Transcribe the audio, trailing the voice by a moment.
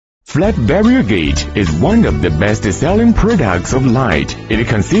Flat barrier gate is one of the best-selling products of Lide. It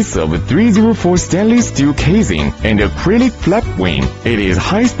consists of a 304 stainless steel casing and acrylic flap wing. It is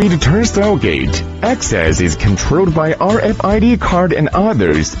high-speed turnstile gate. Access is controlled by RFID card and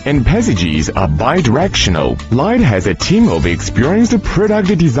others, and passages are bi-directional. Lide has a team of experienced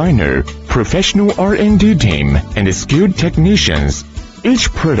product designer, professional R&D team, and skilled technicians.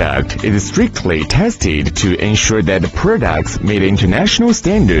 Each product is strictly tested to ensure that the products meet international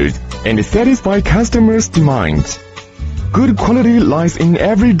standards and satisfy customers' demands. Good quality lies in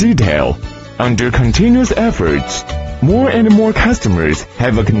every detail. Under continuous efforts, more and more customers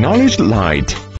have acknowledged Lide.